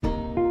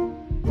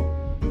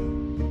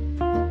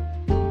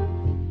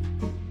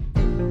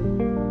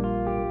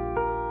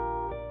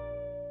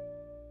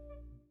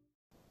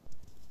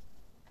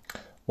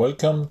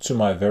Welcome to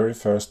my very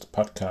first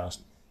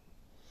podcast.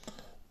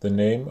 The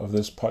name of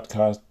this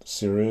podcast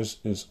series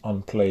is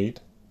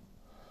Unplayed,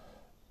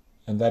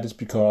 and that is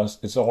because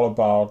it's all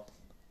about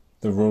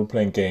the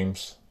role-playing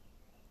games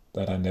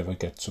that I never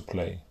get to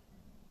play.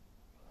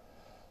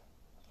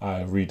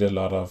 I read a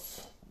lot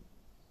of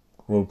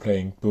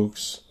role-playing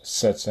books,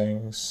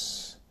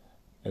 settings,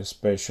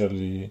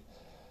 especially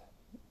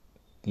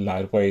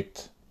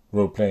lightweight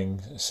role-playing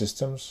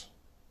systems,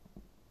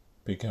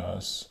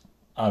 because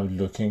I'm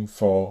looking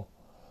for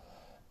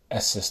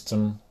a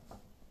system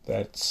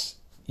that's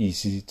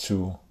easy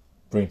to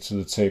bring to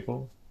the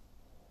table,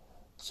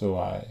 so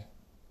I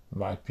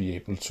might be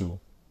able to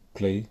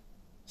play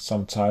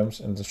sometimes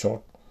in the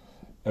short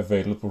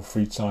available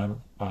free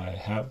time I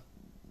have.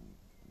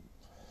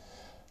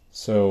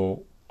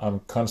 So I'm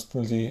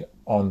constantly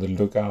on the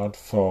lookout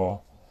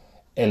for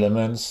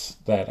elements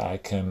that I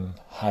can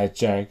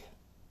hijack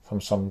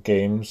from some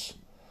games,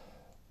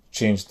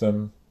 change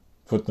them,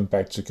 put them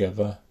back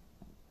together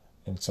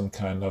in some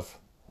kind of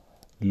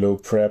low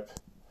prep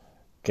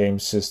game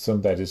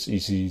system that is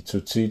easy to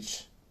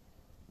teach.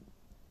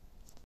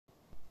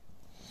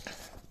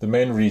 The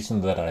main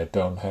reason that I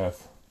don't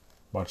have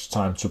much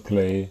time to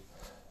play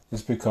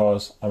is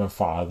because I'm a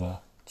father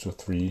to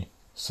 3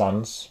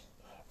 sons,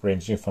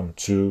 ranging from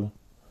 2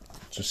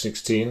 to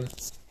 16.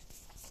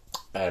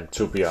 And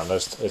to be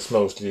honest, it's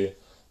mostly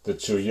the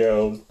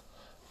 2-year-old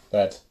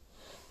that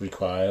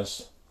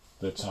requires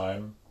the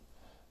time.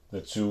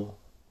 The 2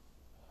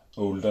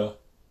 older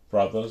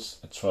brothers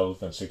at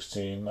 12 and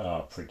 16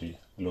 are pretty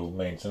low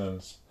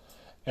maintenance,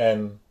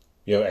 and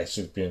we have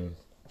actually been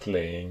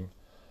playing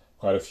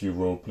quite a few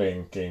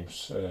role-playing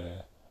games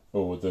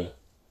over the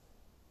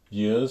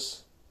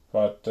years,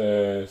 but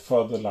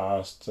for the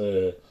last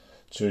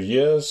 2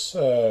 years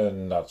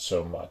not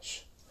so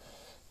much.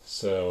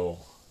 So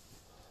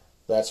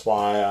that's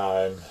why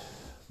I'm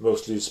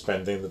mostly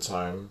spending the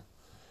time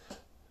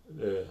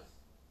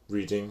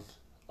reading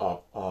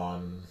up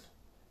on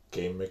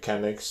game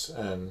mechanics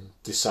and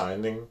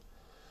designing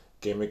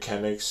game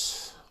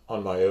mechanics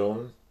on my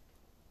own,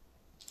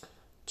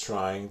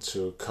 trying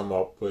to come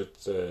up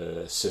with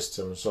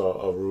systems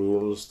or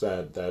rules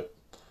that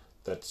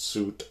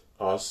suit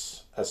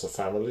us as a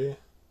family.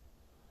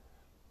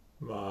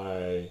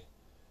 My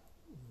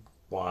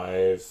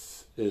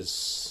wife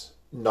is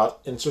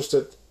not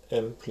interested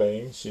in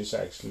playing. She's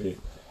actually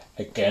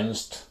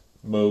against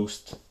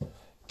most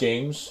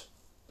games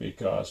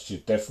because she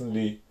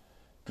definitely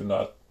do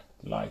not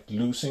like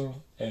losing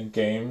in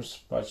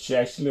games, but she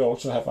actually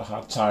also have a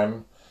hard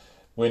time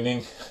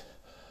winning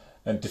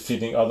and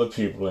defeating other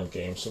people in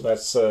games. So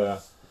that's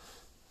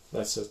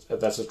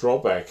a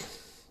drawback.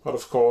 But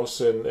of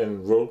course,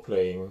 in role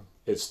playing,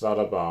 it's not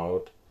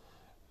about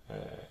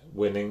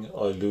winning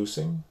or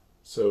losing.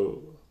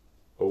 So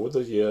over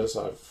the years,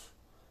 I've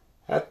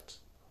had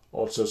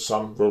also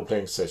some role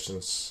playing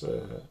sessions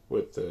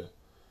with the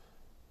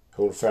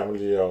whole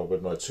family, or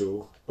with my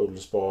 2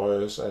 oldest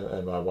boys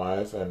and my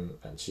wife, and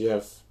she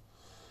has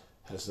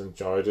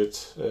enjoyed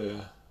it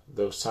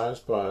those times,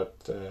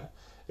 but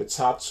it's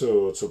hard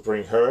to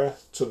bring her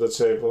to the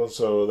table.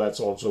 So that's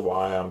also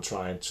why I'm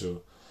trying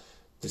to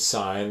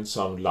design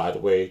some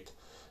lightweight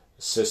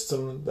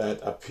system that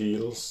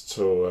appeals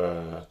to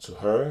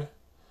her.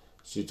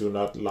 She do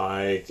not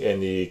like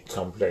any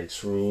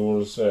complex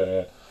rules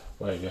where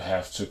you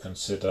have to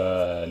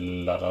consider a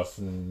lot of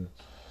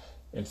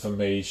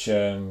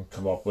information,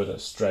 come up with a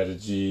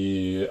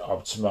strategy,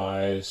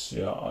 optimize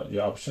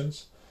your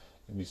options.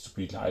 It needs to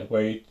be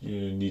lightweight.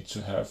 You need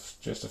to have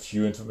just a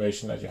few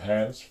information at your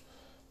hands,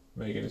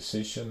 make a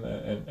decision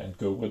and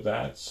go with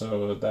that.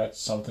 So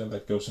that's something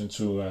that goes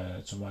into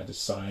to my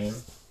design.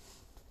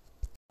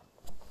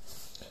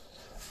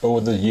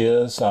 Over the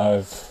years,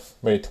 I've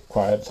made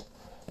quite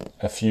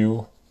a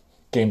few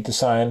game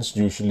designs,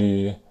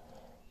 usually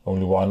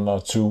only 1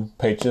 or 2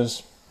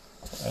 pages.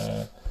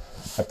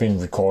 I've been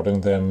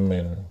recording them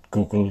in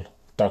Google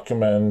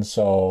Documents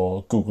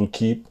or Google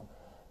Keep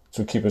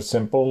to keep it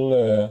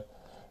simple,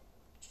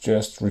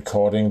 just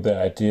recording the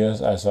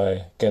ideas as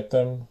I get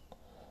them,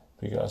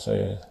 because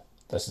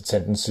there's a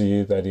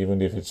tendency that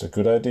even if it's a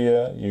good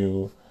idea,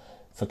 you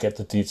forget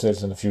the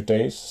details in a few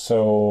days.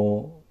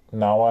 So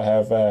now I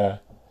have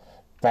a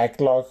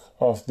backlog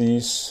of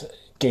these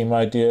game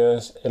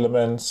ideas,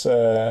 elements,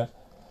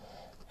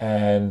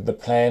 and the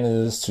plan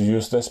is to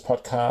use this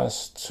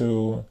podcast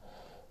to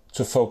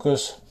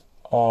focus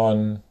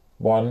on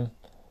one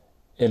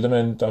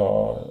element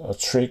or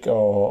trick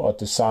or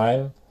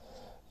design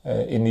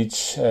in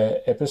each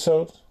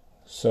episode.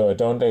 So I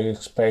don't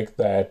expect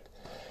that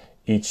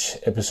each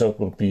episode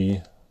will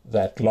be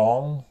that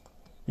long,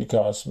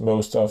 because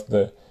most of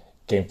the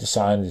game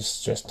design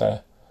is just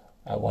a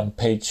 1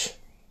 page.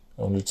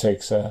 Only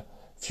takes a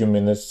few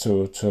minutes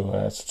to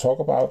talk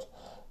about.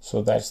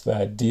 So that's the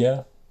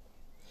idea.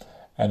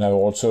 And I've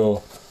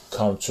also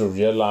come to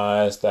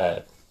realize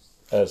that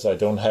as I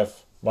don't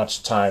have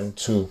much time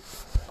to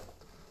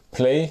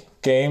play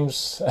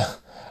games,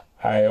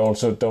 I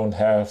also don't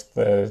have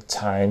the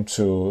time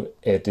to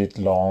edit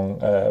long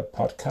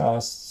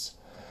podcasts,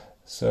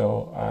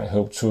 so I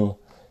hope to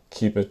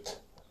keep it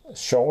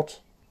short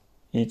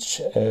each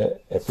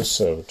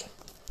episode.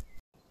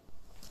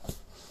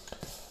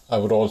 I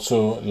would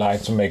also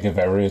like to make it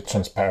very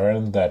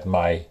transparent that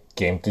my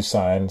game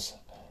designs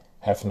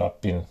have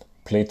not been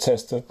play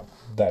tested.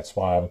 That's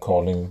why I'm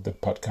calling the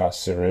podcast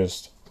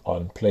series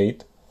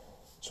Unplayed,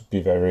 to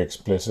be very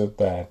explicit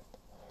that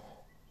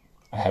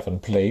I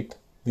haven't played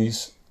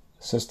these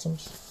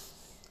systems,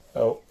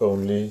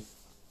 only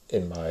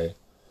in my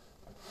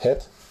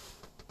head.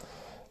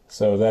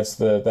 So that's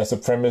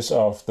the premise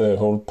of the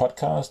whole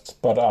podcast.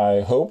 But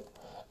I hope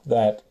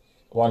that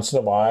once in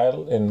a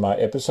while in my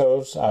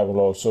episodes I will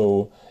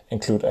also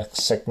include a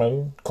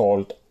segment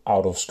called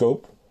Out of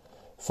Scope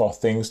for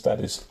things that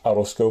is out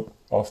of scope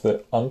of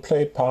the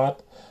unplayed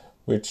part,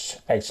 which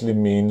actually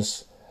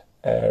means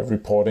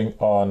reporting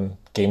on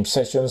game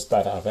sessions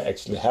that I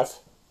actually have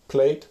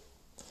played.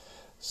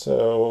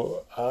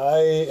 So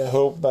I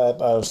hope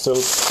that I'll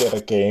still get a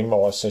game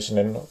or a session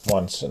in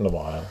once in a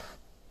while,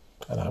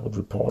 and I would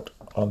report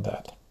on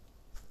that.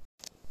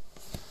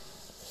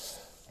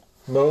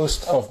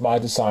 Most of my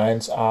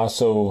designs are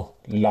so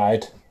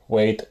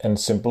lightweight and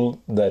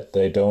simple that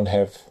they don't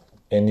have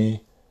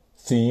any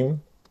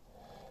theme,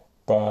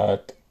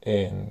 but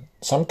in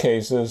some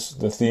cases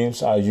the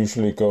themes I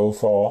usually go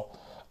for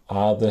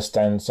are the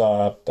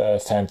standard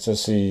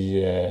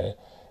fantasy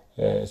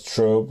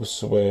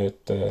tropes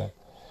with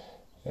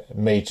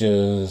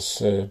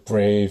mages,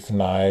 brave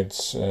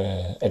knights,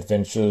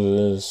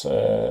 adventures,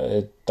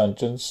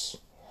 dungeons.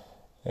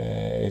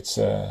 It's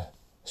a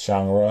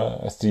genre,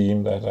 a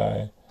theme that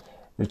I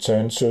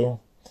return to,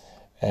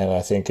 and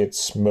I think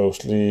it's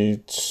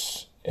mostly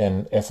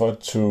an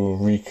effort to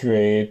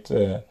recreate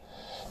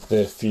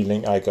the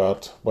feeling I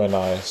got when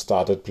I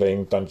started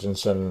playing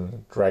Dungeons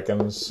and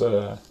Dragons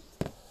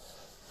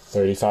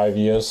 35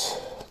 years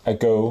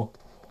ago.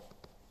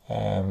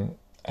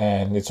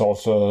 And it's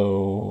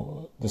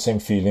also the same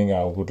feeling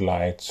I would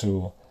like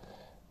to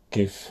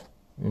give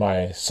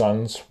my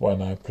sons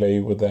when I play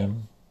with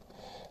them.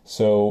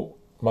 So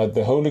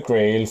the holy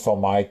grail for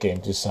my game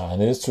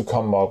design is to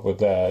come up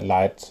with a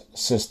light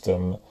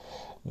system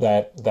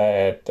that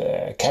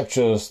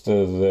captures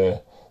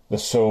the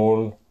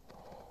soul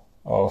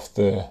of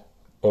the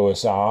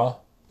OSR,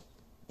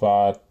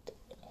 but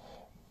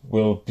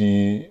will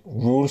be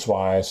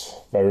rules-wise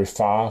very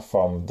far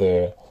from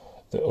the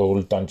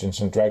old Dungeons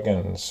and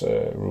Dragons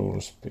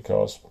rules,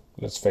 because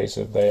let's face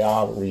it, they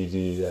are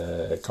really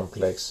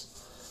complex.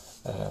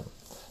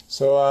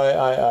 So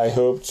I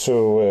hope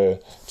to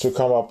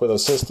come up with a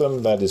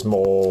system that is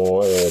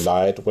more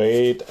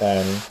lightweight,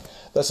 and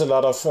there's a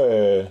lot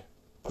of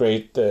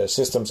great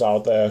systems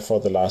out there for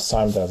the last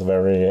time that's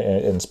very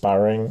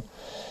inspiring.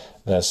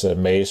 There's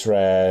Maze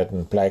Rat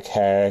and Black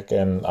Hack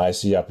and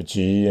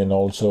ICRPG and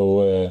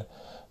also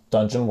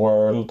Dungeon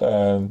World,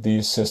 and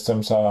these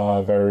systems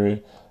are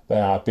they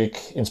are a big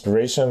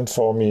inspiration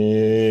for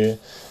me,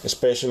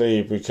 especially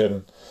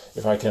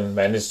if I can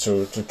manage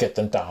to get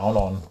them down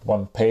on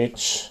one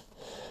page,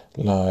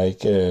 like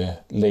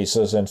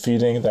Lasers and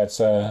Feeling. That's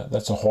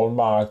a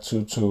hallmark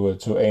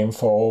to aim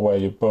for, where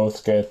you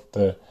both get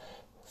the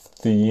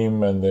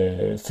theme and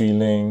the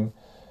feeling,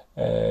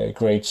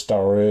 great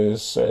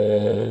stories,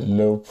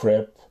 low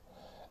prep,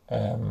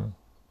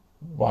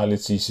 while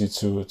it's easy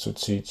to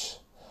teach.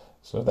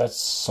 So that's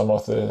some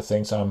of the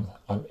things I'm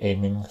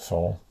aiming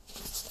for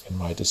in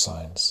my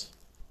designs.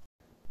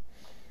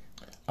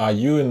 Are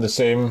you in the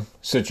same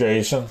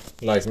situation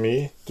like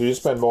me? Do you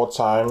spend more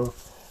time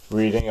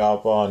reading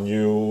up on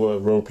new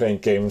role-playing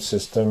game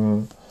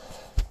system,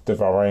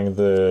 devouring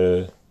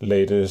the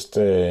latest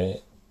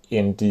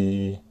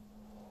indie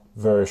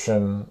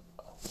version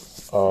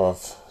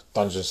of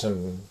Dungeons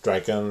and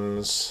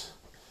Dragons,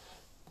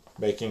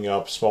 making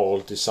up small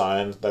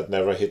designs that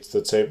never hits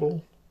the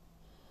table?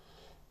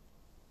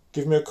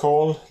 Give me a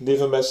call,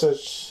 leave a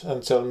message,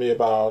 and tell me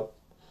about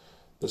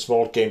the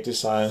small game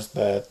designs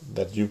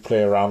that you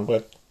play around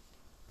with.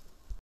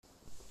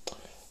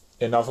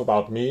 Enough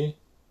about me.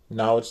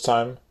 Now it's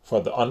time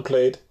for the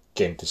Unplayed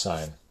game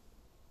design.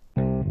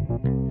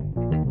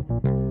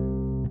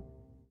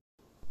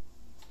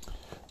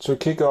 To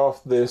kick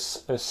off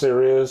this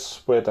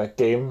series with a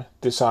game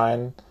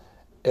design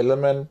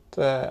element,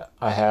 I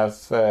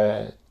have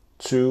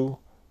two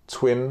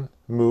twin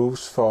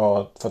moves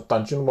for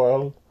Dungeon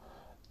World.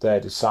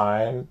 They're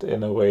designed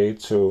in a way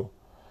to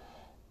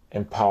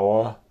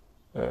empower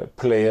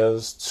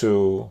players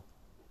to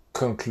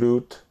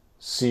conclude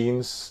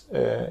scenes in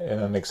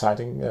an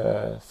exciting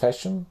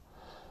fashion.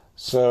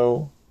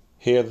 So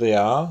here they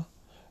are.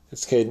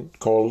 It's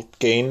called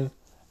Gain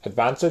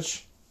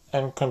Advantage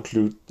and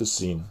Conclude the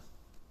Scene.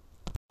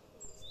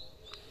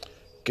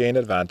 Gain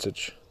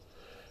Advantage.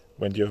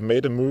 When you have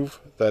made a move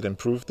that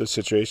improved the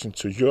situation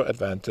to your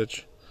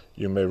advantage,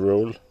 you may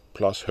roll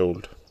plus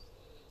hold.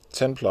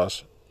 10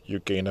 plus, you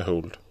gain a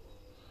hold.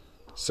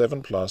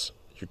 7 plus,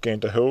 you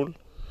gained a hold,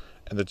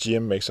 and the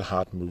GM makes a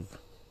hard move.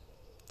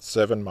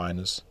 7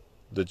 minus,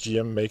 the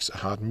GM makes a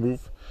hard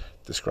move,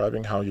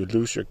 describing how you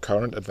lose your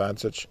current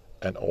advantage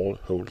and all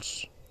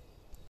holes.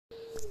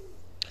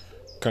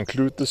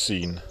 Conclude the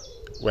scene.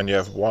 When you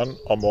have one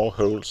or more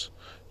holes,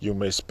 you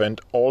may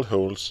spend all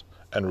holes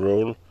and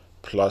roll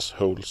plus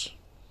holes.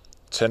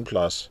 10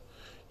 plus.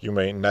 You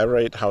may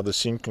narrate how the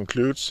scene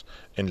concludes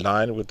in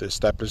line with the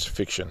established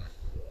fiction.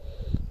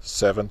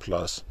 7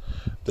 plus.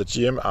 The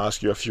GM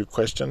asks you a few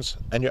questions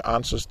and your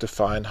answers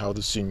define how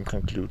the scene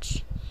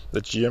concludes.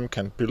 The GM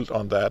can build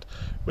on that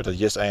with a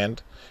yes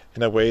and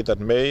in a way that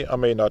may or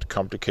may not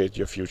complicate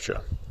your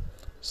future.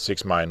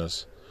 6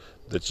 minus.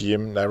 The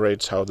GM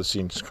narrates how the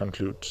scene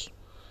concludes.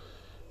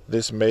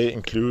 This may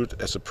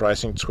include a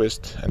surprising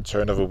twist and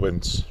turn of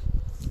events,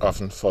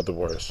 often for the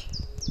worse.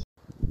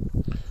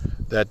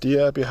 The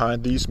idea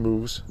behind these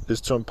moves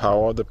is to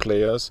empower the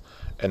players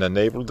and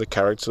enable the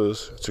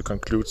characters to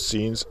conclude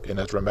scenes in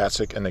a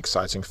dramatic and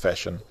exciting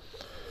fashion.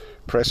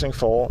 Pressing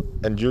for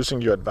and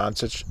using your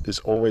advantage is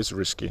always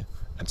risky,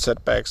 and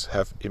setbacks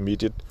have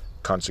immediate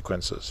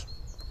consequences.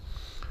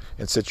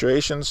 In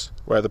situations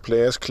where the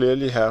players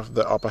clearly have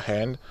the upper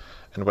hand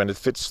and when it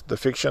fits the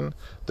fiction,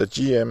 the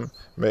GM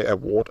may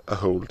award a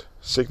hold,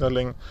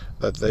 signaling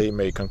that they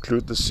may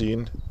conclude the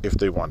scene if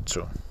they want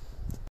to.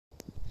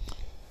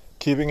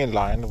 Keeping in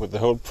line with the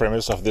whole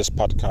premise of this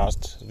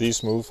podcast,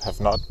 these moves have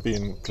not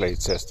been play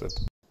tested.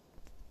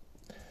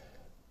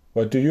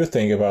 What do you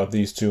think about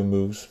these two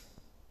moves?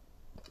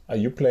 Are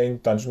you playing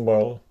Dungeon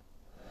World?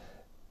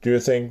 Do you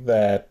think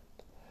that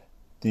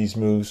these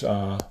moves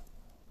are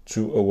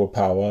too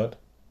overpowered?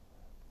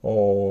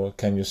 Or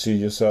can you see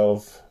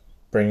yourself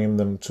bringing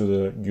them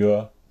to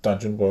your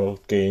Dungeon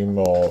World game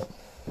or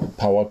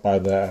powered by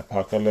the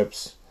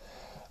apocalypse?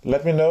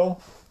 Let me know.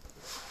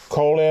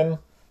 Call in.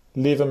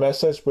 Leave a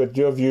message with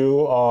your view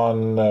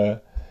on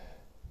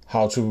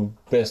how to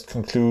best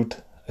conclude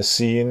a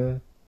scene.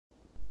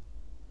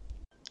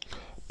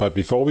 But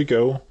before we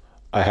go,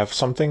 I have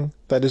something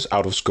that is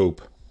out of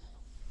scope.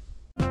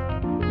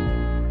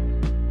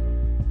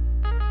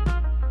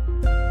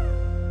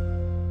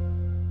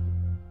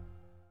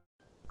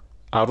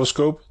 Out of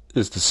Scope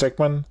is the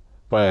segment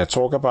where I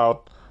talk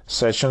about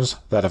sessions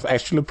that I've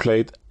actually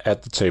played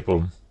at the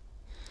table.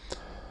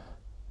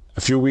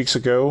 A few weeks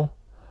ago,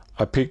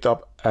 I picked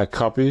up a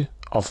copy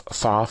of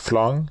Far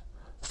Flung.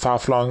 Far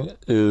Flung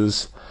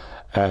is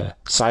a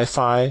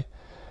sci-fi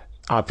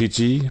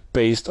RPG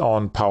based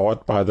on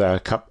Powered by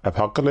the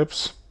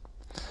Apocalypse.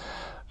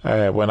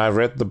 When I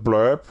read the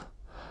blurb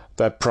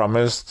that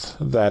promised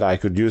that I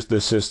could use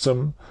this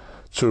system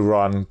to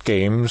run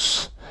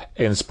games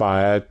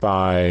inspired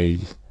by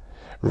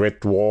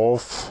Red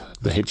Dwarf,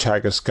 The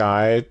Hitchhiker's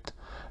Guide,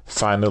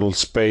 Final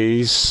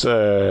Space,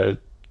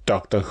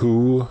 Doctor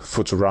Who,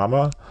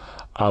 Futurama,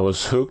 I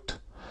was hooked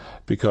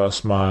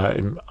because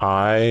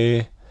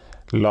I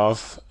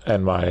love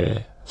and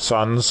my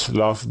sons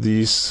love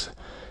these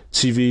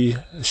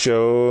TV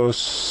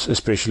shows,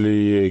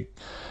 especially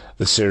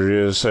the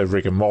series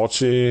Rick and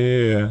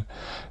Morty.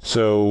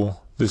 So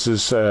this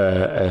is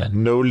a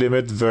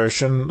no-limit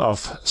version of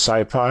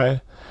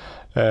sci-fi.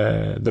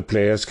 The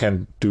players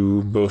can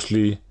do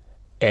mostly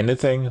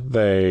anything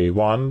they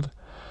want.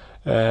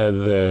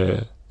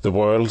 The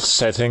world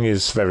setting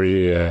is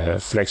very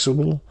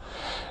flexible.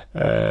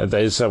 There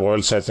is a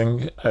world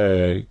setting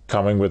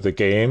coming with the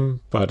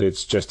game, but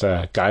it's just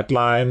a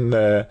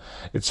guideline.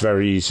 It's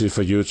very easy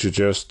for you to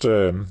just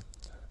go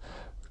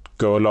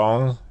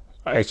along,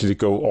 actually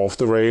go off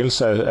the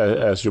rails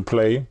as you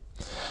play.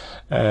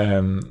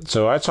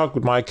 So I talked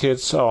with my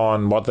kids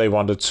on what they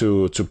wanted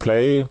to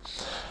play,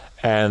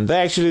 and they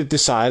actually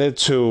decided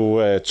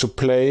to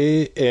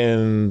play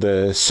in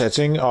the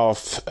setting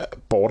of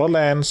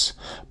Borderlands.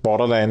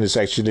 Borderlands is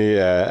actually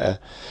a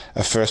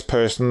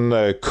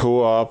first-person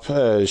co-op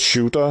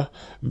shooter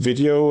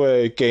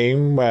video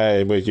game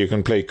where you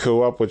can play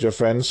co-op with your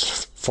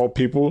friends, 4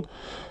 people,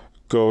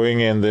 going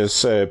in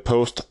this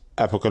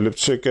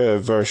post-apocalyptic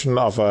version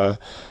of a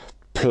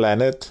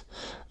planet,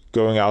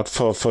 going out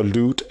for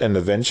loot and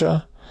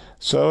adventure.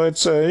 So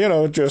it's,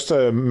 just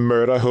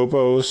murder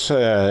hobos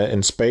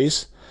in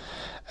space.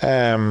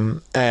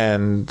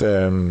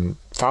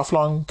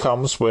 Farflung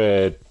comes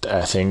with,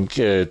 I think,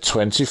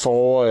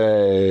 24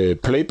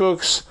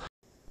 playbooks.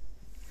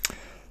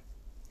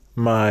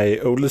 My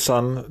oldest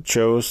son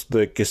chose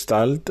the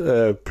Gestalt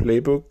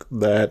playbook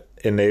that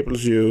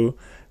enables you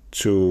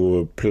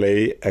to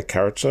play a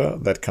character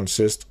that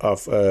consists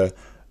of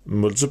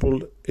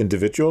multiple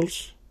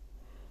individuals.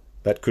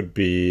 That could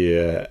be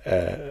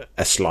a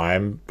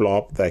slime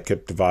blob that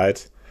could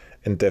divide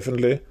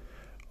indefinitely.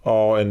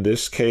 Or in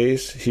this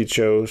case, he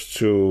chose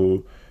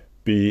to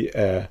be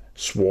a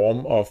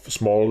swarm of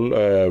small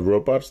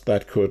robots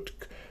that could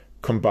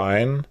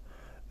combine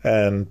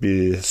and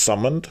be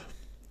summoned.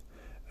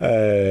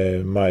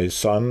 My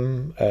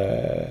son,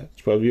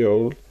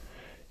 12-year-old,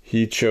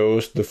 he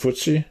chose the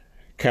Footsie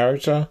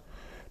character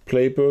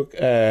playbook.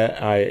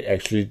 I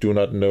actually do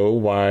not know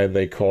why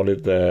they call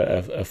it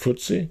a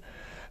Footsie.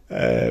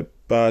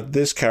 But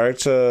this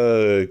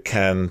character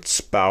can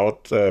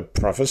spout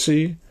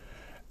prophecy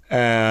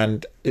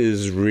and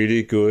is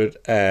really good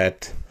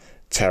at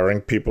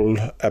tearing people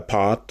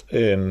apart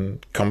in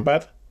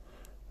combat.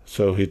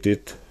 So he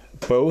did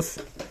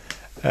both.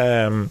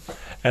 And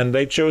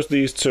they chose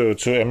these to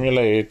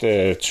emulate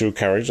two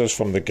characters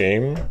from the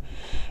game.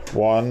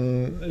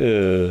 One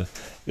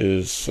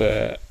is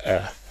a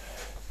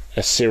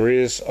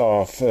series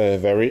of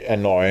very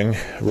annoying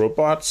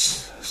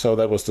robots. So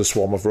that was the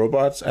swarm of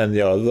robots. And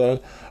the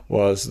other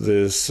was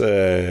this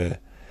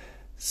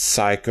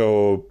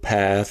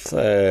psychopath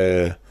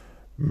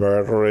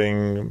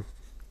murdering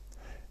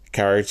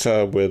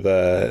character with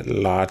a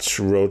large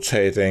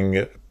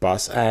rotating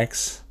boss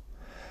axe.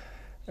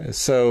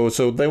 So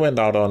they went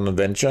out on an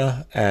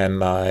adventure,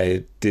 and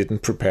I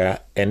didn't prepare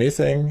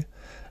anything.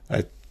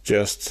 I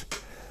just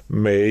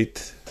made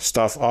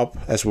stuff up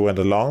as we went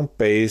along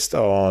based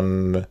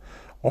on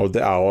all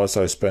the hours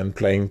I spent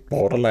playing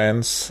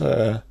Borderlands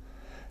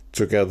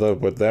together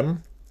with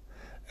them.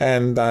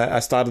 And I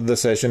started the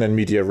session in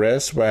media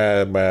res,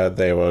 where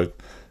they were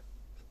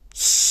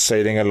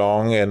sailing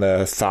along in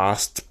a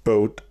fast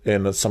boat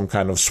in some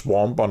kind of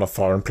swamp on a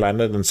foreign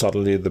planet, and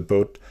suddenly the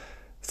boat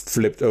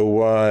flipped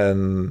over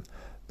and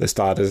they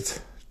started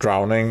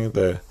drowning.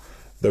 The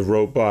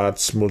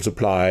robots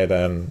multiplied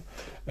and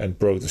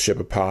broke the ship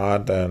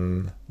apart,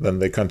 and then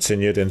they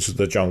continued into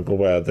the jungle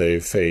where they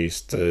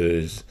faced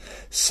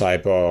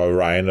cyber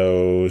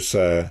rhinos,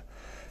 a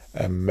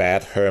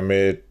mad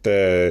hermit,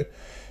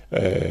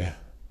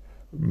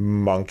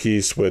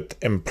 monkeys with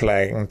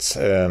implants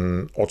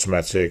and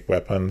automatic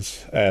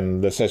weapons.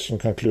 And the session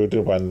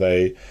concluded when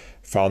they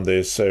found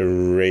this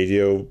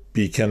radio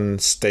beacon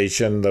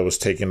station that was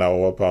taken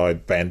over by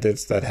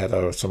bandits that had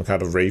some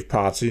kind of rave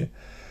party.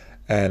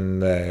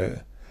 And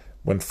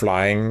when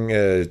flying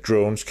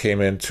drones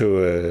came in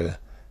to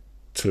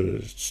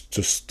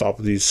stop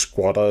these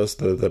squatters,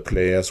 the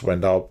players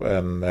went up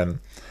and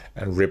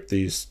ripped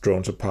these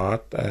drones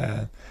apart.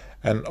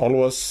 And all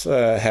of us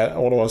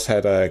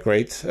had a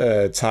great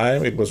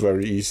time. It was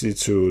very easy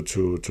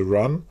to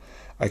run.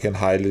 I can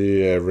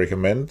highly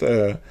recommend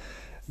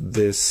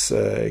this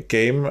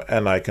game,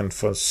 and I can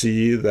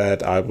foresee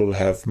that I will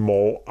have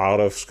more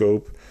out of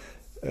scope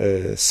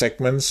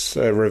segments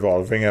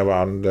revolving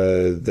around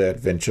the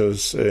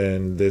adventures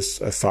in this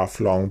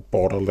far-flung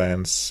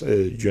Borderlands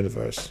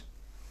universe.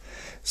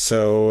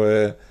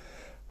 So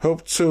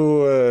hope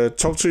to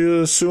talk to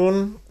you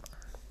soon.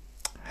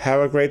 Have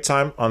a great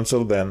time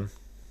until then.